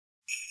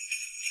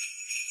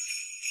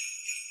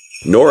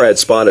NORAD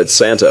spotted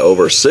Santa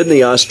over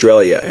Sydney,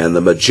 Australia, and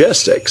the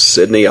majestic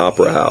Sydney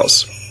Opera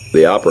House.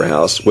 The Opera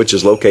House, which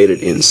is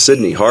located in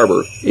Sydney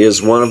Harbour,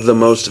 is one of the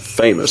most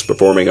famous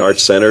performing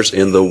arts centres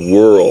in the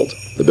world.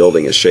 The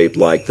building is shaped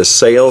like the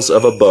sails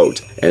of a boat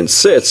and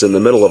sits in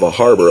the middle of a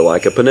harbour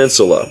like a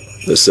peninsula.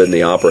 The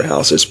Sydney Opera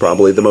House is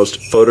probably the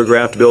most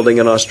photographed building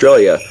in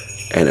Australia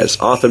and has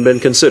often been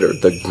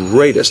considered the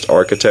greatest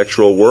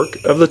architectural work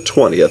of the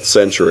 20th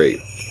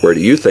century. Where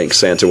do you think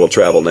Santa will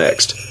travel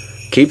next?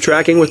 Keep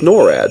tracking with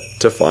NORAD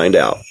to find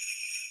out.